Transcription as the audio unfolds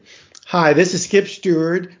Hi, this is Skip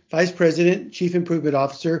Stewart, Vice President, Chief Improvement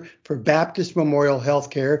Officer for Baptist Memorial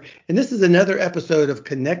Healthcare, and this is another episode of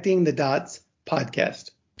Connecting the Dots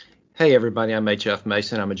podcast. Hey everybody, I'm H.F.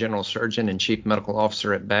 Mason. I'm a General Surgeon and Chief Medical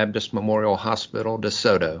Officer at Baptist Memorial Hospital,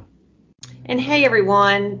 DeSoto. And hey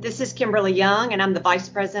everyone, this is Kimberly Young, and I'm the Vice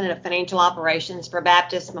President of Financial Operations for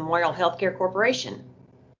Baptist Memorial Healthcare Corporation.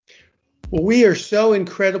 Well, we are so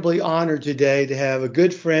incredibly honored today to have a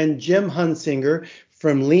good friend, Jim Hunsinger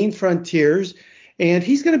from Lean Frontiers, and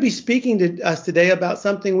he's going to be speaking to us today about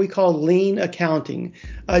something we call lean accounting.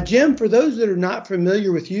 Jim, for those that are not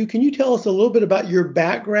familiar with you, can you tell us a little bit about your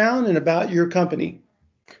background and about your company?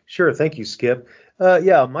 Sure. Thank you, Skip.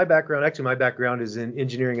 My background is in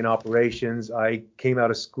engineering and operations. I came out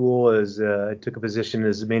of school I took a position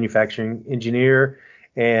as a manufacturing engineer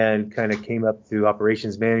and kind of came up through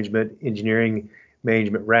operations management, engineering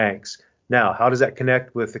management ranks. Now, how does that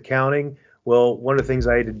connect with accounting? Well, one of the things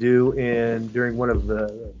I had to do during one of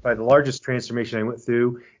probably the largest transformation I went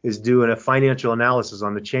through is doing a financial analysis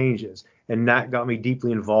on the changes. And that got me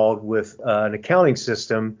deeply involved with an accounting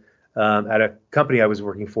system at a company I was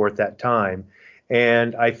working for at that time.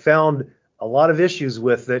 And I found a lot of issues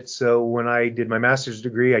with it. So when I did my master's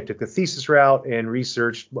degree, I took the thesis route and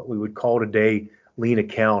researched what we would call today lean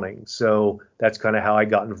accounting. So that's kind of how I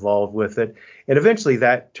got involved with it. And eventually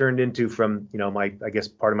that turned into part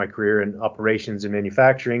of my career in operations and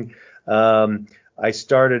manufacturing. I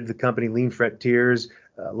started the company Lean Frontiers,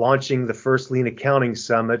 launching the first Lean Accounting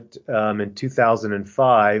Summit in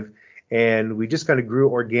 2005. And we just kind of grew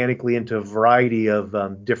organically into a variety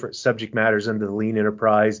of different subject matters under the Lean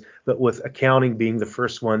enterprise, but with accounting being the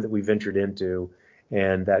first one that we ventured into.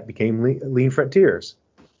 And that became Lean Frontiers.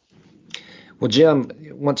 Well, Jim,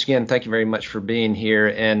 once again, thank you very much for being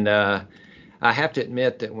here. And I have to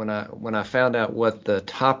admit that when I found out what the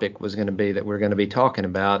topic was going to be that we're going to be talking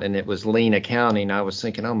about, and it was lean accounting, I was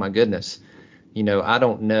thinking, oh my goodness, I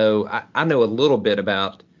don't know. I know a little bit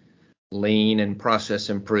about lean and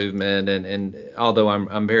process improvement, and although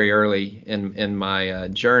I'm very early in my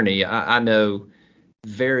journey, I know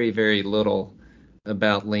very, very little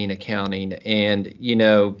about lean accounting. And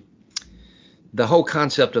the whole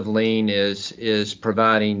concept of lean is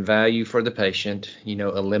providing value for the patient,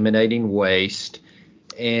 eliminating waste,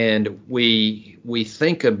 and we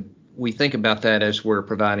think about that as we're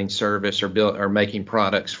providing service or making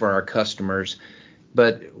products for our customers,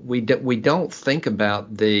 but we don't think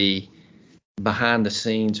about the behind the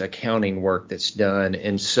scenes accounting work that's done.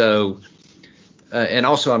 And so and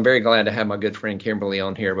also I'm very glad to have my good friend Kimberly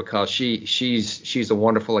on here, because she's a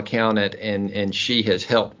wonderful accountant, and she has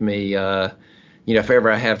helped me. If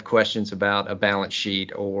ever I have questions about a balance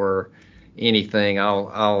sheet or anything,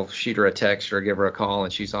 I'll shoot her a text or give her a call,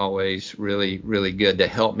 and she's always really, really good to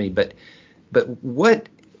help me. But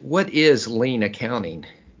what is lean accounting?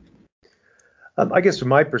 I guess from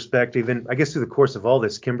my perspective, and I guess through the course of all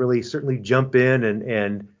this, Kimberly, certainly jump in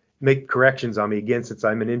and make corrections on me again, since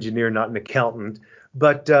I'm an engineer, not an accountant.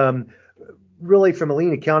 But really, from a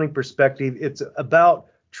lean accounting perspective, it's about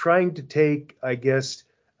trying to take,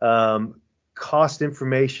 cost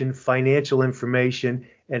information, financial information,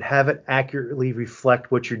 and have it accurately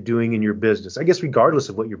reflect what you're doing in your business. I guess regardless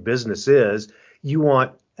of what your business is, you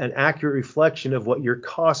want an accurate reflection of what your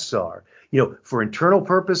costs are, for internal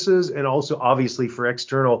purposes, and also obviously for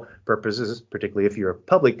external purposes, particularly if you're a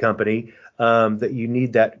public company, that you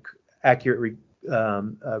need that accurate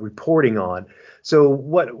reporting on. So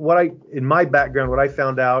in my background, what I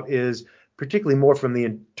found out is, particularly more from the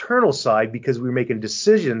internal side, because we're making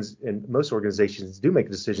decisions, and most organizations do make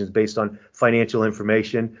decisions based on financial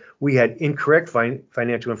information. We had incorrect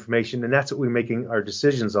financial information, and that's what we're making our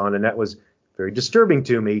decisions on, and that was very disturbing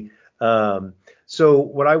to me. So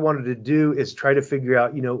what I wanted to do is try to figure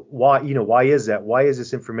out, why is that? Why is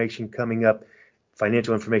this information coming up,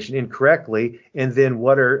 financial information, incorrectly? And then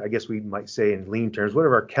what are, I guess we might say in lean terms, what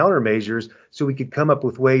are our countermeasures, so we could come up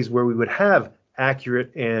with ways where we would have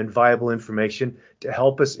accurate and viable information to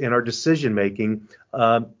help us in our decision making,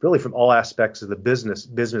 really from all aspects of the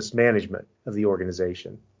business management of the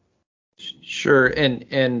organization. Sure,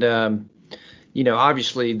 and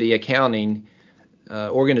obviously the accounting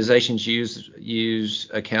organizations use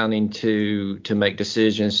accounting to make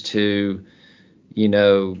decisions, to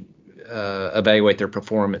evaluate their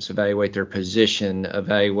performance, evaluate their position,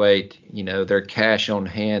 evaluate their cash on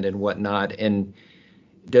hand and whatnot. And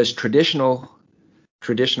does traditional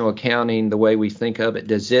accounting, the way we think of it,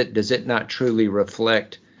 does it not truly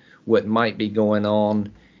reflect what might be going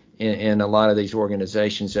on in a lot of these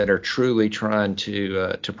organizations that are truly trying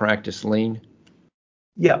to practice lean?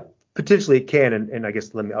 Yeah, potentially it can, and I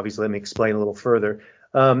guess let me explain a little further.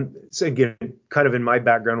 So again, kind of in my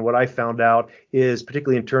background, what I found out is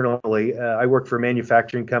particularly internally, I worked for a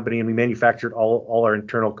manufacturing company and we manufactured all our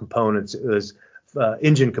internal components. It was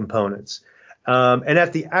engine components. And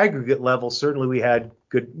at the aggregate level, certainly we had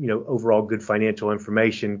good, overall good financial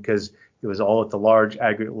information because it was all at the large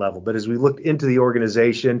aggregate level. But as we looked into the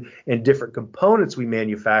organization and different components we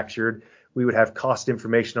manufactured, we would have cost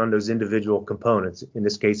information on those individual components, in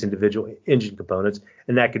this case, individual engine components.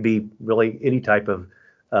 And that could be really any type of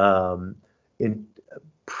in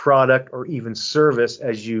product or even service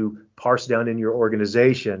as you parse down in your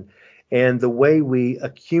organization. And the way we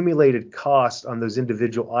accumulated cost on those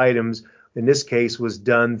individual items, in this case, was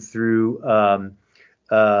done through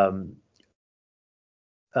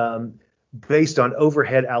based on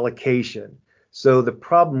overhead allocation. So the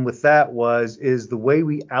problem with that is the way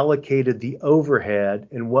we allocated the overhead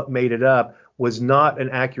and what made it up was not an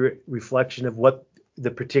accurate reflection of what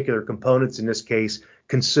the particular components in this case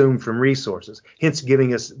consumed from resources, hence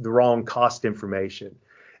giving us the wrong cost information.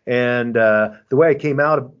 And the way I came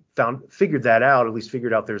out, figured that out, at least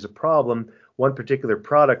figured out there's a problem. One particular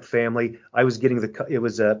product family, I was getting it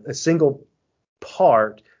was a single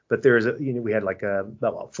part, but there's we had like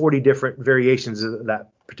about 40 different variations of that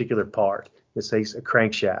particular part. This case, a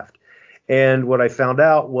crankshaft. And what I found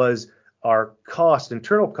out was our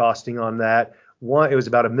internal costing on that, it was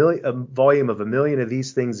about a volume of 1 million of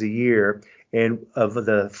these things a year. And of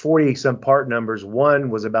the 40 some part numbers, one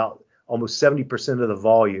was about almost 70% of the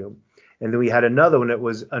volume. And then we had another one that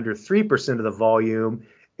was under 3% of the volume.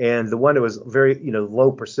 And the one that was very,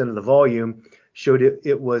 low percent of the volume showed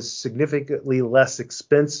it was significantly less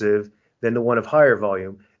expensive than the one of higher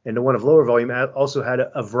volume. And the one of lower volume also had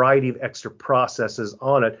a variety of extra processes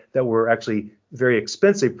on it that were actually very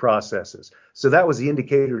expensive processes. So that was the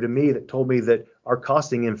indicator to me that told me that our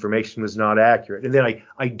costing information was not accurate. And then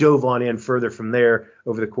I dove on in further from there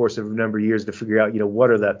over the course of a number of years to figure out, what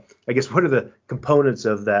are the components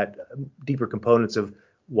of that, deeper components of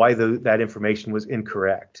why that information was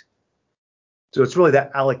incorrect. So it's really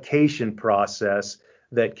that allocation process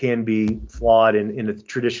that can be flawed in the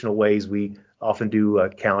traditional ways we often do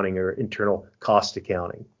accounting or internal cost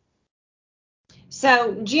accounting.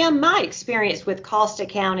 So, Jim, my experience with cost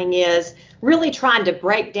accounting is really trying to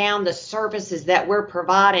break down the services that we're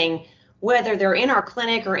providing, whether they're in our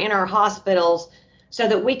clinic or in our hospitals, so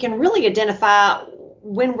that we can really identify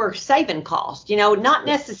when we're saving cost. Not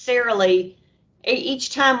necessarily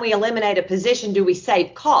each time we eliminate a position do we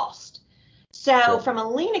save cost. So from a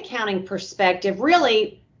lean accounting perspective,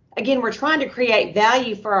 really, again, we're trying to create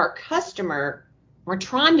value for our customer. We're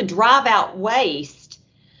trying to drive out waste.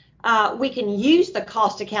 We can use the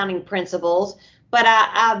cost accounting principles, but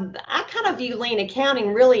I kind of view lean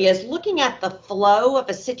accounting really as looking at the flow of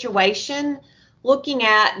a situation, looking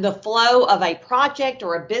at the flow of a project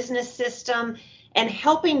or a business system, and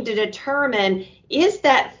helping to determine, is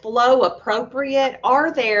that flow appropriate?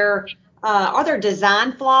 Are there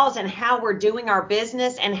design flaws in how we're doing our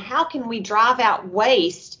business, and how can we drive out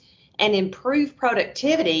waste and improve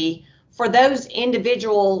productivity for those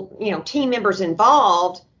individual, team members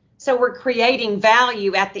involved? So we're creating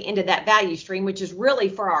value at the end of that value stream, which is really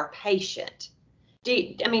for our patient. Do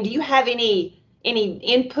you have any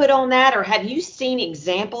input on that, or have you seen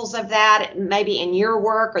examples of that maybe in your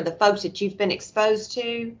work or the folks that you've been exposed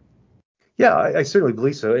to? Yeah, I certainly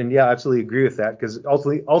believe so. And yeah, I absolutely agree with that, because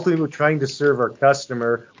ultimately we're trying to serve our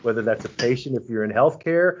customer, whether that's a patient if you're in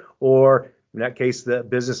healthcare, or in that case, the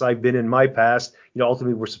business I've been in my past,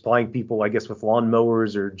 ultimately we're supplying people, I guess, with lawn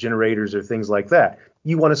mowers or generators or things like that.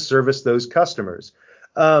 You want to service those customers.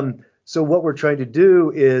 So what we're trying to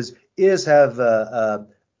do is have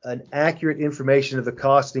an accurate information of the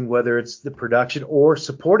costing, whether it's the production or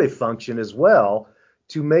supportive function as well,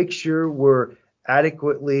 to make sure we're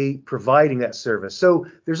adequately providing that service. So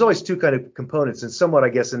there's always two kind of components, and somewhat, I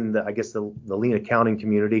guess, in the lean accounting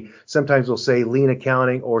community, sometimes we'll say lean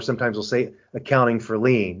accounting, or sometimes we'll say accounting for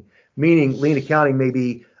lean, meaning lean accounting may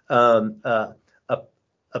be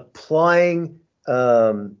applying,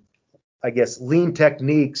 I guess, lean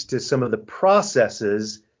techniques to some of the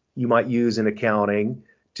processes you might use in accounting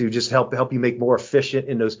to just help you make more efficient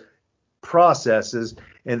in those processes.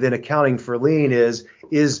 And then accounting for lean is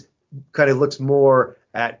kind of looks more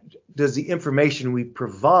at, does the information we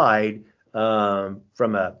provide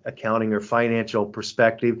from a accounting or financial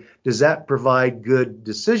perspective, does that provide good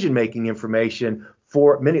decision-making information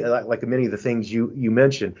for many of the things you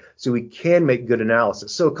mentioned, so we can make good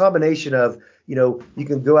analysis. So a combination of, you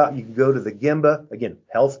can go to the Gemba, again,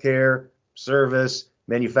 healthcare, service,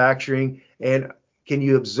 manufacturing, and can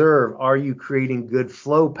you observe, are you creating good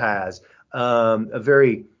flow paths? A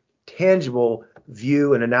very tangible,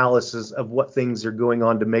 view and analysis of what things are going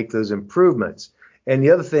on to make those improvements. And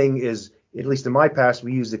the other thing is, at least in my past,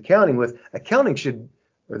 we used accounting should,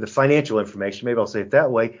 or the financial information, maybe I'll say it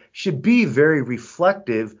that way, should be very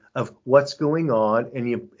reflective of what's going on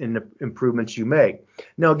and the improvements you make.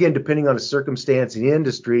 Now, again, depending on the circumstance in the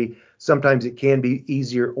industry, sometimes it can be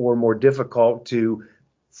easier or more difficult to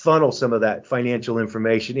funnel some of that financial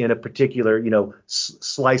information in a particular,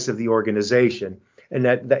 slice of the organization. And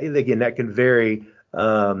that again, that can vary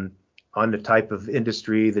on the type of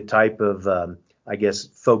industry, the type of,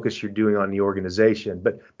 focus you're doing on the organization.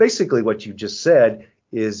 But basically what you just said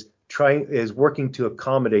is working to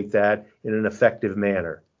accommodate that in an effective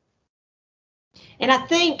manner. And I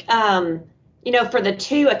think, for the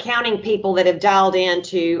two accounting people that have dialed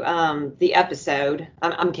into the episode,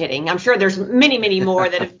 I'm kidding. I'm sure there's many, many more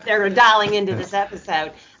that are dialing into this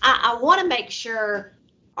episode. I want to make sure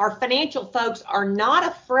our financial folks are not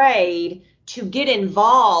afraid to get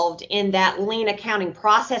involved in that lean accounting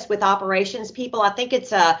process with operations people. I think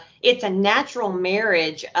it's a natural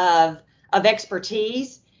marriage of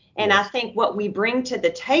expertise. And I think what we bring to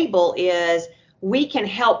the table is we can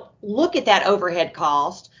help look at that overhead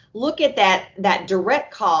cost, look at that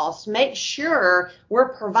direct cost, make sure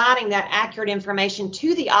we're providing that accurate information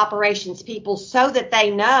to the operations people so that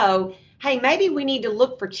they know, hey, maybe we need to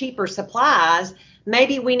look for cheaper supplies.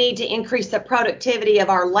 Maybe we need to increase the productivity of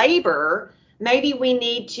our labor. Maybe we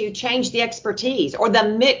need to change the expertise or the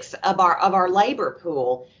mix of our labor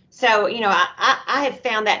pool. So, I have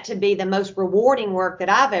found that to be the most rewarding work that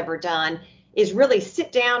I've ever done, is really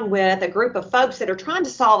sit down with a group of folks that are trying to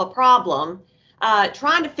solve a problem,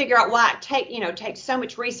 trying to figure out why it takes so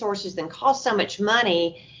much resources and costs so much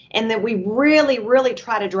money, and that we really, really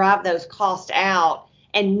try to drive those costs out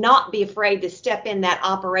and not be afraid to step in that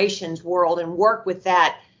operations world and work with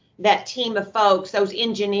that team of folks, those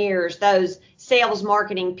engineers, those sales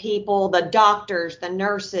marketing people, the doctors, the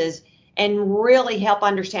nurses, and really help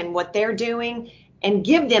understand what they're doing and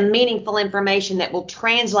give them meaningful information that will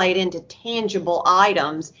translate into tangible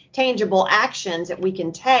items, tangible actions that we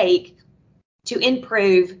can take to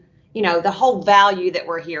improve, the whole value that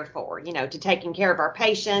we're here for, to taking care of our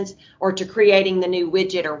patients or to creating the new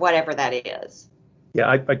widget or whatever that is. Yeah,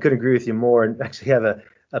 I couldn't agree with you more, and actually have a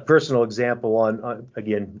personal example on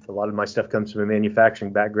again, a lot of my stuff comes from a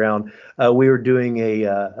manufacturing background. We were doing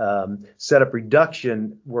a setup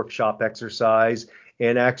reduction workshop exercise,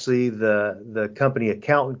 and actually the company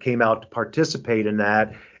accountant came out to participate in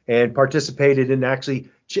that, and participated in actually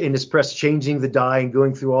in this press changing the die and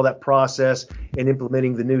going through all that process and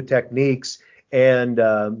implementing the new techniques. And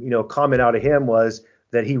a comment out of him was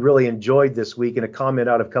that he really enjoyed this week, and a comment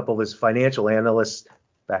out of a couple of his financial analysts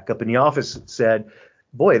back up in the office said,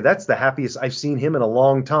 boy, that's the happiest I've seen him in a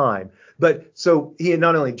long time. But so he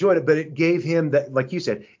not only enjoyed it, but it gave him that, like you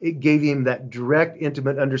said, it gave him that direct,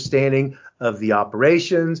 intimate understanding of the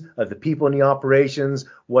operations, of the people in the operations,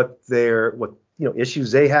 what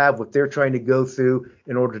issues they have, what they're trying to go through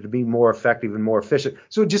in order to be more effective and more efficient.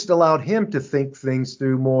 So it just allowed him to think things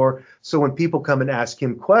through more. So when people come and ask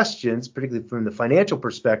him questions, particularly from the financial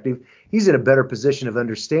perspective, he's in a better position of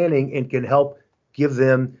understanding and can help give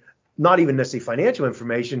them not even necessarily financial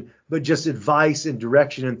information, but just advice and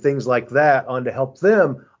direction and things like that on to help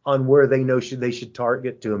them on where they know they should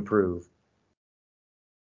target to improve.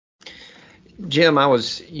 Jim, I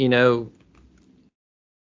was,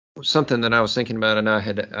 something that I was thinking about, and I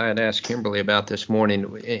had asked Kimberly about this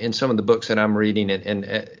morning in some of the books that I'm reading,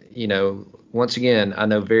 and once again, I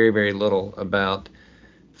know very, very little about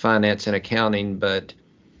finance and accounting, but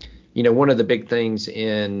one of the big things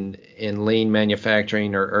in lean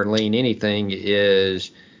manufacturing or lean anything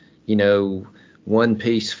is, one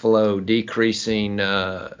piece flow, decreasing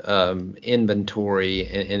inventory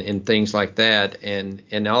and things like that.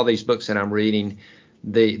 And all these books that I'm reading,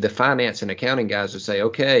 the finance and accounting guys would say,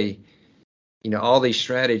 okay, all these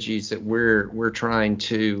strategies that we're trying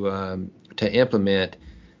to implement,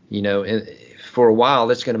 for a while,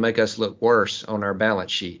 that's going to make us look worse on our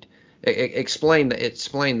balance sheet. Explain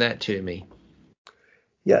that to me.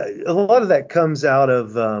 Yeah, a lot of that comes out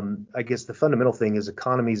of, I guess the fundamental thing is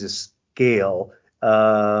economies of scale.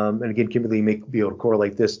 And again, Kimberly may be able to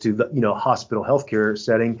correlate this to the hospital healthcare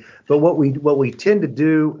setting. But what we tend to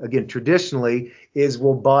do, again, traditionally, is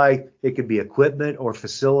we'll buy, it could be equipment or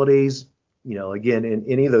facilities, again, in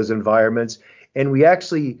any of those environments, and we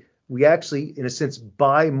actually in a sense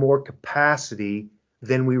buy more capacity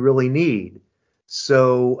than we really need.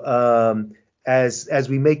 So as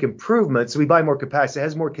we make improvements, so we buy more capacity, it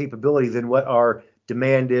has more capability than what our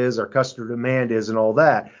demand is, our customer demand is, and all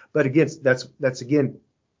that. But again, that's again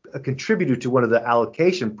a contributor to one of the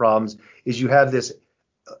allocation problems is you have this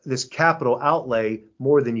capital outlay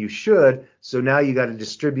more than you should. So now you got to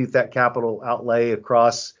distribute that capital outlay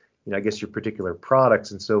across, I guess, your particular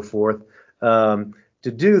products and so forth, to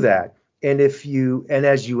do that. And as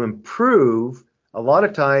you improve, a lot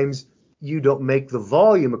of times you don't make the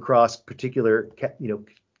volume across particular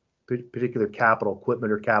capital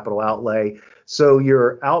equipment or capital outlay. So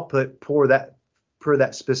your output per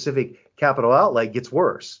that specific capital outlay gets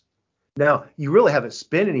worse. Now, you really haven't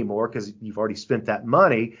spent any more because you've already spent that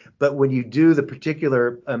money. But when you do the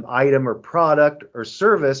particular item or product or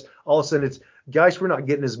service, all of a sudden it's, gosh, we're not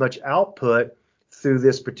getting as much output through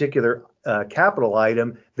this particular capital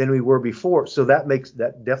item than we were before. So that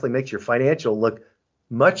definitely makes your financial look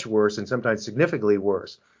much worse and sometimes significantly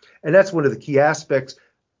worse. And that's one of the key aspects.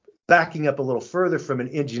 Backing up a little further from an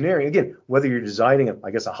engineering, again, whether you're designing,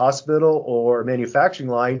 a hospital or a manufacturing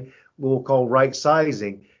line, we'll call right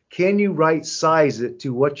sizing. Can you right size it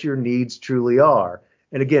to what your needs truly are?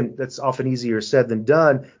 And again, that's often easier said than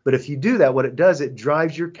done. But if you do that, what it does, it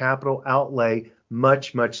drives your capital outlay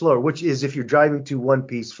much, much lower, which is if you're driving to one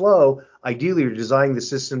piece flow, ideally you're designing the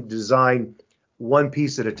system to design one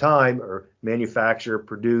piece at a time, or manufacture,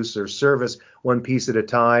 produce, or service one piece at a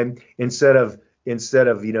time, instead of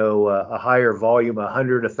a higher volume,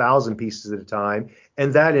 100, 1,000 pieces at a time.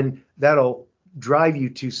 And that'll drive you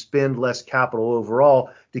to spend less capital overall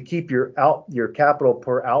to keep your capital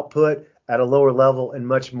per output at a lower level and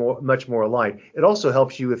much more aligned. It also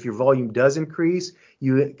helps you if your volume does increase,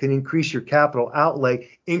 you can increase your capital outlay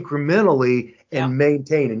incrementally and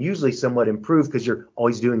maintain, and usually somewhat improve, because you're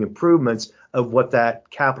always doing improvements of what that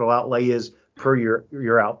capital outlay is per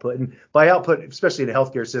your output. And by output, especially in a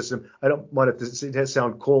healthcare system, I don't want it to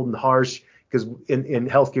sound cold and harsh, because in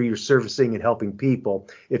healthcare you're servicing and helping people.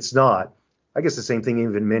 It's not. I guess the same thing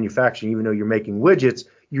even in manufacturing. Even though you're making widgets,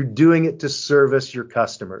 you're doing it to service your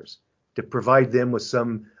customers, to provide them with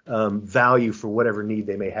some value for whatever need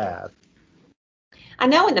they may have. I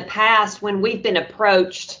know in the past when we've been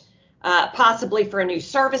approached possibly for a new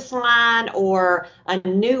service line or a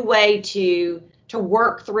new way to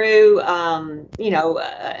work through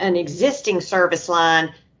an existing service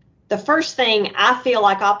line, the first thing I feel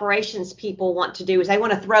like operations people want to do is they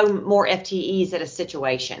want to throw more FTEs at a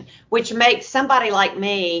situation, which makes somebody like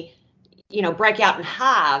me, break out in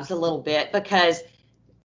hives a little bit, because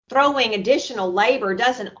throwing additional labor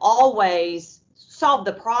doesn't always solve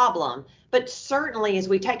the problem. But certainly as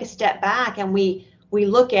we take a step back and we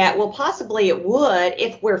look at, well, possibly it would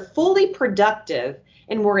if we're fully productive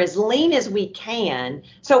and we're as lean as we can.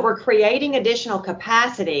 So we're creating additional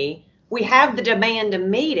capacity. We have the demand to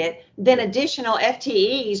meet it, then additional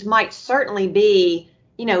FTEs might certainly be,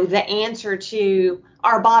 the answer to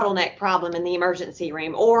our bottleneck problem in the emergency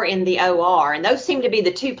room or in the OR. And those seem to be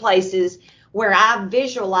the two places where I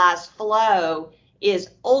visualize flow is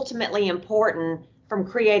ultimately important, from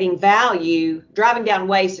creating value, driving down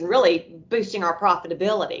waste, and really boosting our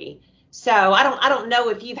profitability. So I don't know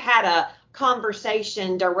if you've had a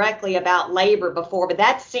conversation directly about labor before, but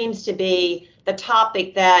that seems to be the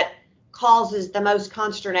topic that causes the most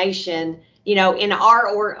consternation, in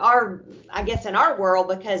our world,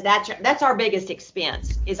 because that's our biggest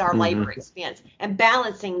expense, is our labor expense, and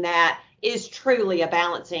balancing that is truly a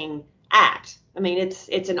balancing act. I mean,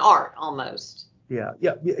 it's an art almost. Yeah,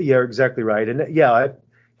 you're exactly right, and I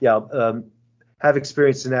have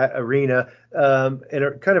experience in that arena,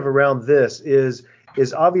 and kind of around this is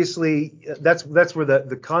obviously that's where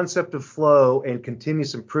the concept of flow and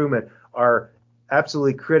continuous improvement are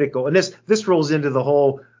absolutely critical. And this rolls into the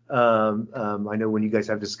whole, I know when you guys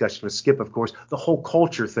have discussion with Skip, of course, the whole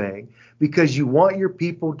culture thing, because you want your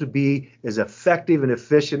people to be as effective and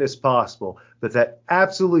efficient as possible. But that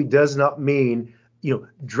absolutely does not mean,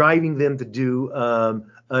 driving them to do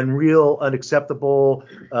unreal, unacceptable,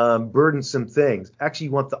 burdensome things. Actually,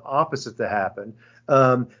 you want the opposite to happen.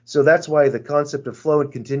 So that's why the concept of flow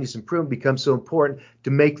and continuous improvement becomes so important,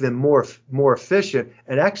 to make them more efficient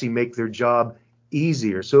and actually make their job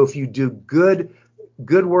easier. So if you do good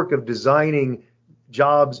work of designing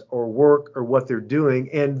jobs or work or what they're doing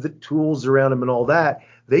and the tools around them and all that,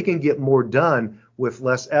 they can get more done with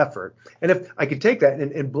less effort. And if I could take that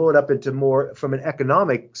and blow it up into more from an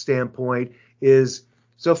economic standpoint,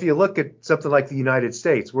 so if you look at something like the United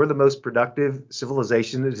States, we're the most productive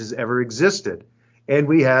civilization that has ever existed. And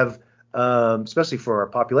we have, especially for our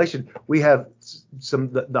population, we have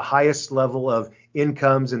the highest level of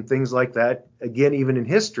incomes and things like that, again, even in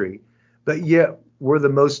history. But yet we're the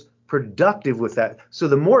most productive with that. So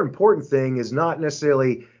the more important thing is not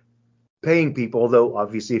necessarily paying people, although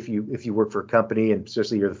obviously if you work for a company and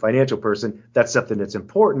especially you're the financial person, that's something that's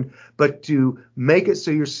important, but to make it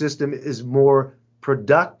so your system is more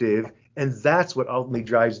productive. And that's what ultimately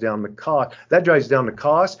drives down the cost. That drives down the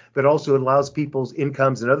cost, but also allows people's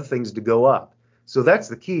incomes and other things to go up. So that's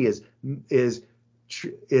the key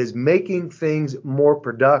is making things more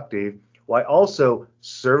productive while also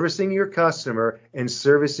servicing your customer and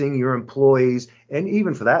servicing your employees, and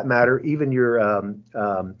even for that matter, even your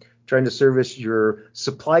trying to service your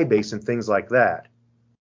supply base and things like that.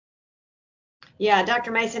 Yeah,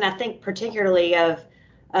 Dr. Mason, I think particularly of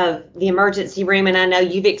the emergency room, and I know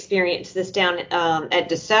you've experienced this down at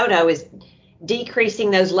DeSoto, is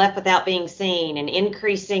decreasing those left without being seen and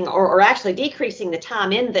increasing or actually decreasing the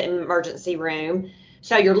time in the emergency room.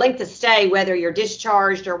 So your length of stay, whether you're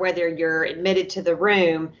discharged or whether you're admitted to the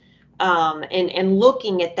room, and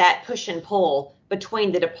looking at that push and pull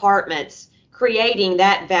between the departments, creating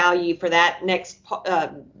that value for that next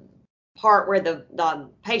part where the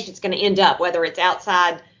patient's going to end up, whether it's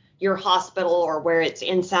outside your hospital or where it's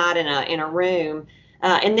inside in a room.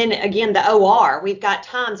 And then again, the OR, we've got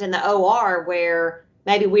times in the OR where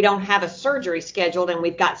maybe we don't have a surgery scheduled and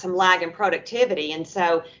we've got some lag in productivity. And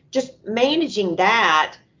so just managing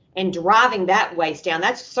that and driving that waste down,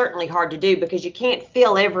 that's certainly hard to do because you can't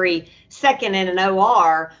fill every second in an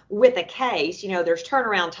OR with a case. There's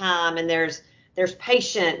turnaround time and there's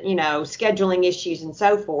patient, scheduling issues and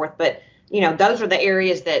so forth. But, those are the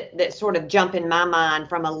areas that sort of jump in my mind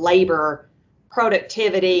from a labor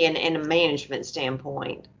productivity and a management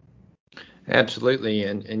standpoint. Absolutely,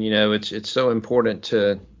 and it's so important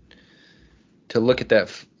to look at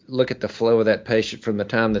the flow of that patient from the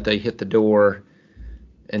time that they hit the door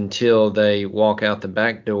until they walk out the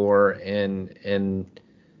back door, and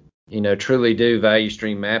truly do value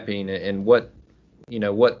stream mapping and what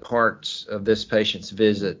parts of this patient's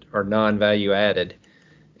visit are non-value added,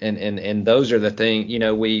 and those are the things.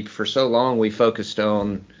 We for so long we focused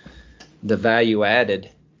on the value added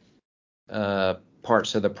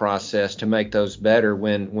parts of the process to make those better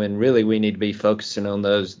when really we need to be focusing on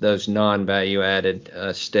those non-value added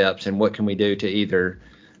steps, and what can we do to either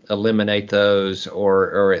eliminate those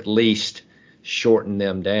or at least shorten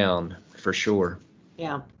them down for sure.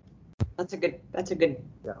 Yeah, that's a good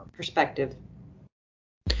perspective.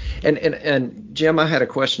 And Jim, I had a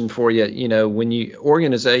question for you. When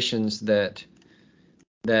organizations that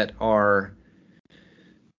are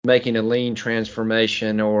making a lean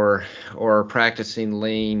transformation or practicing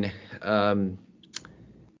lean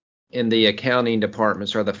in the accounting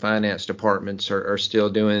departments or the finance departments are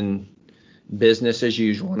still doing business as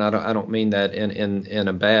usual, and I don't mean that in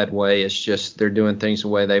a bad way. It's just they're doing things the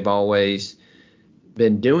way they've always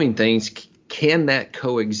been doing things. Can that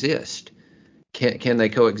coexist? Can they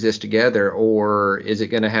coexist together, or is it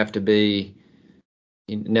going to have to be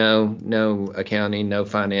no accounting, no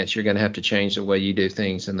finance? You're going to have to change the way you do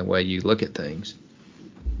things and the way you look at things.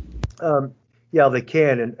 Yeah, they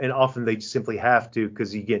can, and often they simply have to,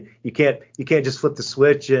 because you can't just flip the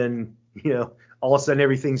switch and all of a sudden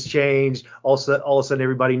everything's changed. All of a sudden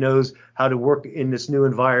everybody knows how to work in this new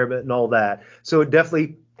environment and all that. So it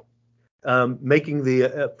definitely making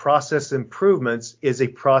the process improvements is a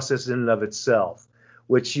process in and of itself,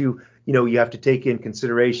 which you have to take in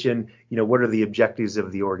consideration. What are the objectives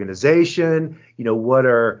of the organization?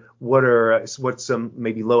 What's some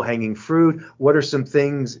maybe low hanging fruit? What are some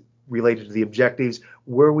things related to the objectives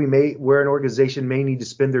where an organization may need to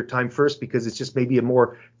spend their time first because it's just maybe a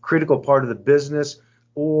more critical part of the business,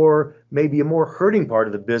 or maybe a more hurting part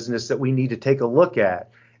of the business that we need to take a look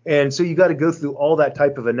at. And so you got to go through all that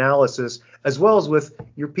type of analysis, as well as with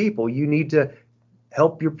your people. You need to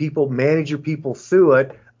help your people, manage your people through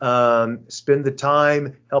it, spend the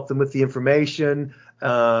time, help them with the information,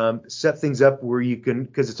 set things up where you can,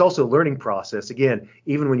 because it's also a learning process. Again,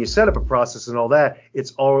 even when you set up a process and all that,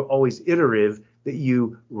 it's always iterative, that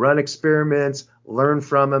you run experiments, learn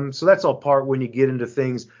from them. So that's all part when you get into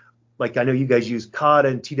things like, I know you guys use CADA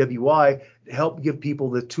and TWI to help give people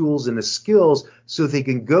the tools and the skills so they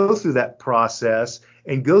can go through that process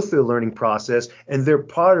and go through the learning process, and they're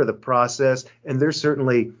part of the process, and they're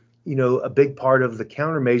certainly a big part of the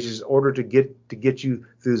countermeasures in order to get you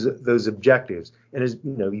through those objectives. And as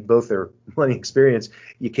you both are plenty experienced,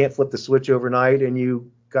 you can't flip the switch overnight, and you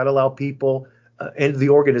got to allow people and the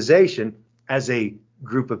organization as a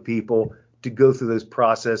group of people to go through those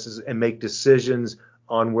processes and make decisions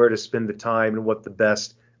on where to spend the time and what the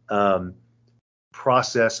best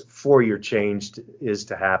process for your change is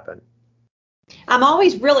to happen. I'm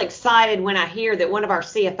always real excited when I hear that one of our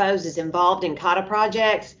CFOs is involved in CADA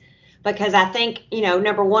projects, because I think,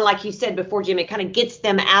 number one, like you said before, Jim, it kind of gets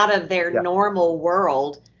them out of their normal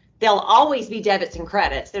world. There'll always be debits and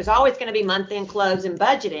credits. There's always going to be month-end close and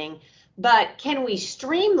budgeting. But can we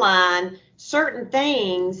streamline certain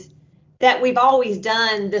things that we've always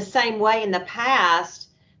done the same way in the past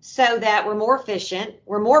so that we're more efficient,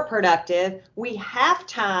 we're more productive, we have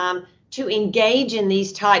time to engage in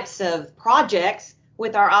these types of projects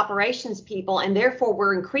with our operations people, and therefore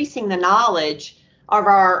we're increasing the knowledge of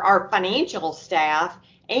our financial staff,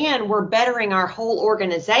 and we're bettering our whole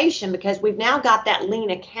organization because we've now got that lean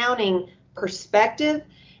accounting perspective,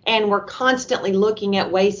 and we're constantly looking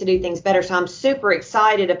at ways to do things better. So I'm super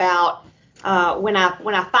excited about when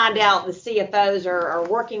I find out the CFOs are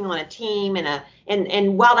working on a team,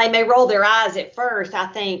 and while they may roll their eyes at first, I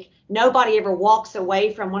think nobody ever walks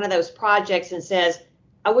away from one of those projects and says,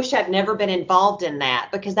 I wish I'd never been involved in that,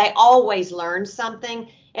 because they always learn something.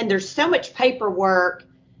 And there's so much paperwork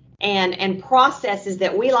and processes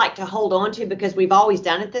that we like to hold on to because we've always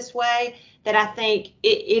done it this way, that I think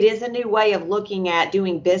it is a new way of looking at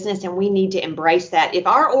doing business, and we need to embrace that. If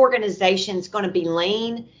our organization is going to be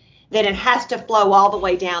lean, then it has to flow all the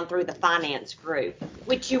way down through the finance group,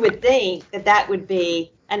 which you would think that would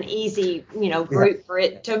be an easy, group for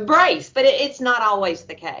it to embrace, but it's not always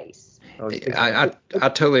the case. I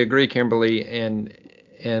totally agree, Kimberly,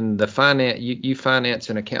 and the finance, you finance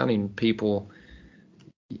and accounting people,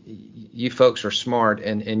 you folks are smart,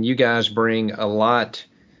 and you guys bring a lot,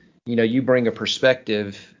 you bring a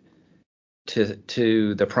perspective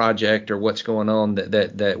to the project or what's going on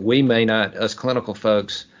that we may not, us clinical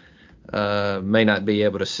folks, may not be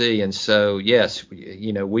able to see. And so, yes,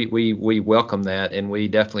 we welcome that, and we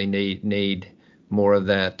definitely need more of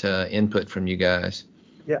that input from you guys.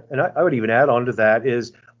 Yeah, and I would even add on to that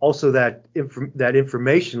is also that that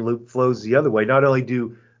information loop flows the other way. Not only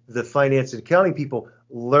do the finance and accounting people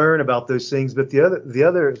learn about those things, but the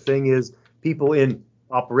other thing is people in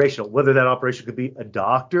operational, whether that operation could be a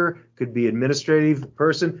doctor, could be administrative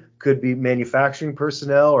person, could be manufacturing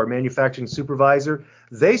personnel or manufacturing supervisor.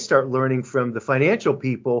 They start learning from the financial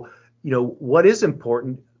people, what is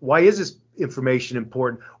important, why is this information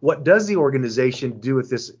important, what does the organization do with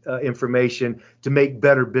this information to make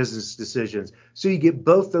better business decisions. So you get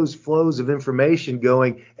both those flows of information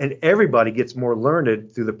going, and everybody gets more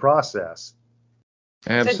learned through the process.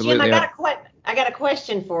 Absolutely. So Jim, I got a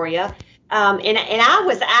question for you. And I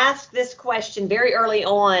was asked this question very early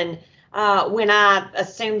on when I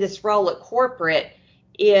assumed this role at corporate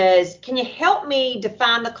is, can you help me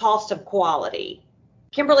define the cost of quality?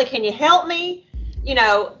 Kimberly, can you help me,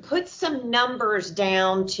 put some numbers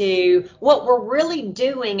down to what we're really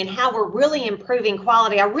doing and how we're really improving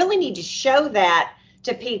quality? I really need to show that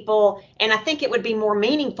to people, and I think it would be more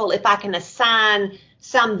meaningful if I can assign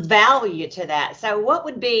some value to that. So what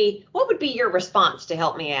would be your response to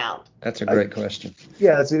help me out? That's a great question.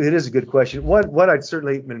 Yeah, it is a good question. What I'd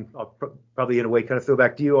certainly, and I'll probably in a way kind of throw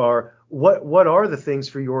back to you, are what are the things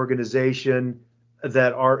for your organization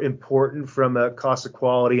that are important from a cost of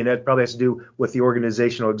quality, and that probably has to do with the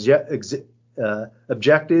organizational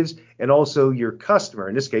objectives and also your customer,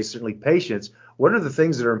 in this case certainly patients. What are the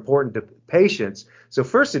things that are important to patients? So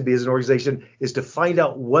first it'd be, as an organization, is to find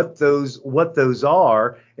out what those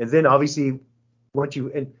are, and then obviously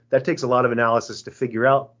and that takes a lot of analysis to figure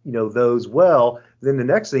out those well. Then the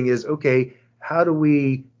next thing is, okay, how do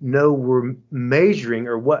we know we're measuring,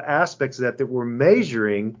 or what aspects of that we're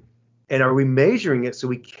measuring, and are we measuring it so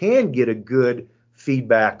we can get a good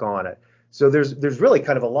feedback on it? So there's really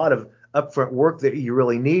kind of a lot of upfront work that you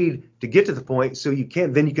really need to get to the point so you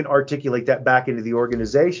can articulate that back into the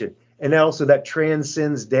organization. And also that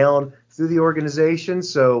transcends down through the organization.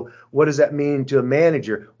 So what does that mean to a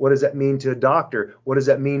manager? What does that mean to a doctor? What does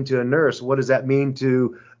that mean to a nurse? What does that mean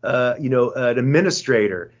to an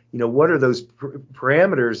administrator? What are those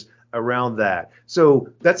parameters around that? So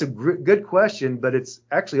that's a good question, but it's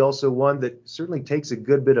actually also one that certainly takes a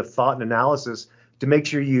good bit of thought and analysis to make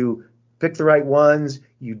sure you pick the right ones,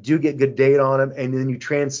 you do get good data on them, and then you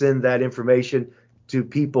transcend that information to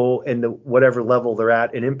people and whatever level they're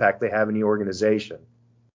at and impact they have in the organization.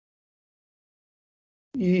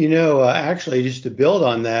 Actually, just to build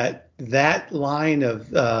on that line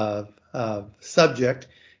of subject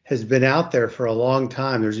has been out there for a long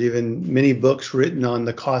time. There's even many books written on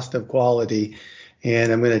the cost of quality,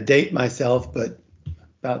 and I'm going to date myself, but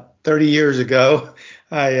about 30 years ago,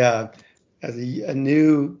 as a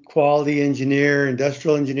new quality engineer,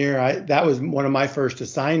 industrial engineer, that was one of my first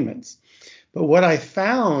assignments. But what I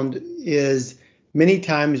found is many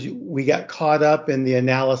times we got caught up in the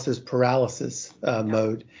analysis paralysis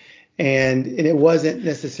mode. and it wasn't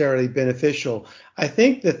necessarily beneficial. I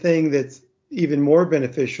think the thing that's even more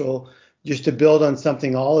beneficial, just to build on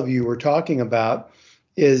something all of you were talking about,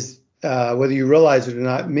 is whether you realize it or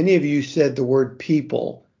not, many of you said the word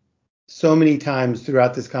people so many times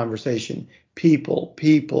throughout this conversation. People,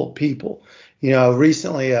 people, people.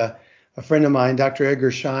 Recently a friend of mine, Dr.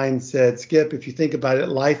 Edgar Schein, said, Skip, if you think about it,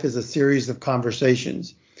 life is a series of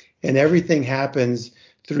conversations, and everything happens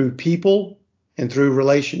through people and through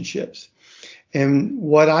relationships. And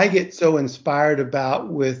what I get so inspired about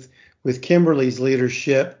with Kimberly's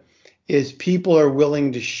leadership is people are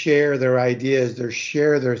willing to share their ideas,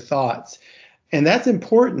 share their thoughts. And that's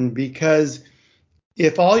important, because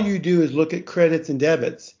if all you do is look at credits and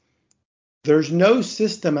debits, there's no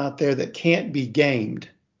system out there that can't be gamed.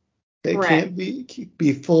 It can't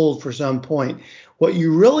be fooled for some point. What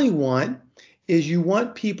you really want is you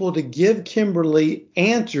want people to give Kimberly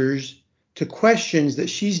answers to questions that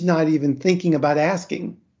she's not even thinking about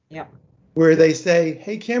asking. Yeah. Where they say,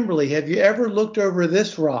 hey, Kimberly, have you ever looked over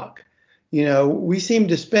this rock? We seem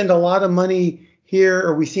to spend a lot of money here,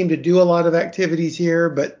 or we seem to do a lot of activities here,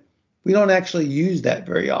 but we don't actually use that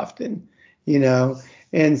very often,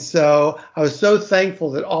 And so I was so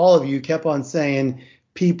thankful that all of you kept on saying,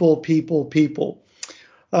 people, people, people.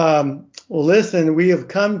 Well, listen, we have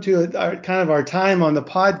come to our time on the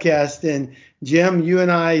podcast, and Jim, you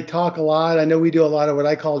and I talk a lot. I know we do a lot of what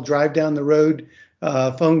I call drive down the road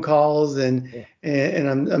phone calls, and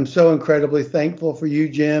I'm so incredibly thankful for you,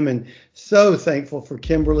 Jim, and so thankful for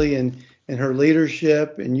Kimberly and her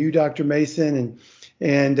leadership, and you, Dr. Mason,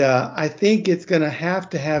 and I think it's going to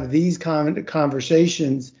have these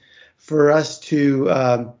conversations for us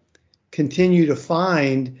to continue to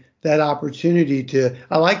find that opportunity to.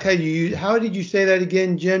 I liked how did you say that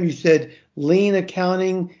again, Jim? You said lean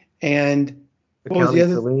accounting and what was the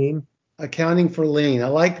other? For lean. Accounting for lean. I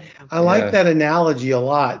like that analogy a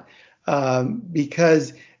lot,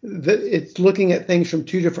 because it's looking at things from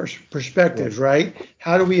two different perspectives, right?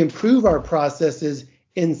 How do we improve our processes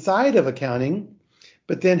inside of accounting?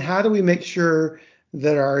 But then how do we make sure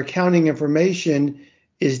that our accounting information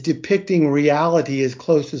is depicting reality as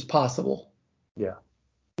close as possible? Yeah.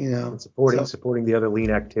 And supporting the other lean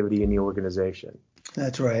activity in the organization.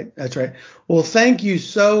 That's right. Well, thank you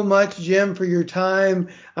so much, Jim, for your time.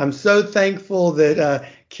 I'm so thankful that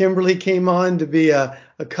Kimberly came on to be a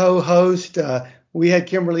co-host. We had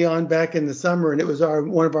Kimberly on back in the summer, and it was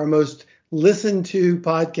one of our most listened to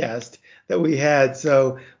podcasts that we had.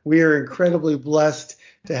 So we are incredibly blessed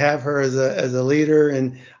to have her as a leader.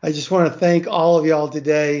 And I just want to thank all of y'all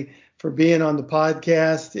today for being on the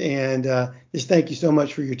podcast, and just thank you so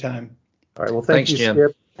much for your time. All right. Well, thanks, you, Jim.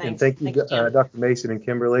 Skip. And thank you, Dr. Mason and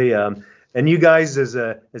Kimberly. And you guys as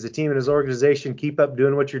a team and as an organization, keep up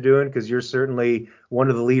doing what you're doing, because you're certainly one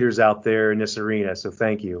of the leaders out there in this arena. So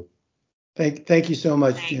thank you. Thank you so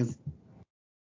much, Jim.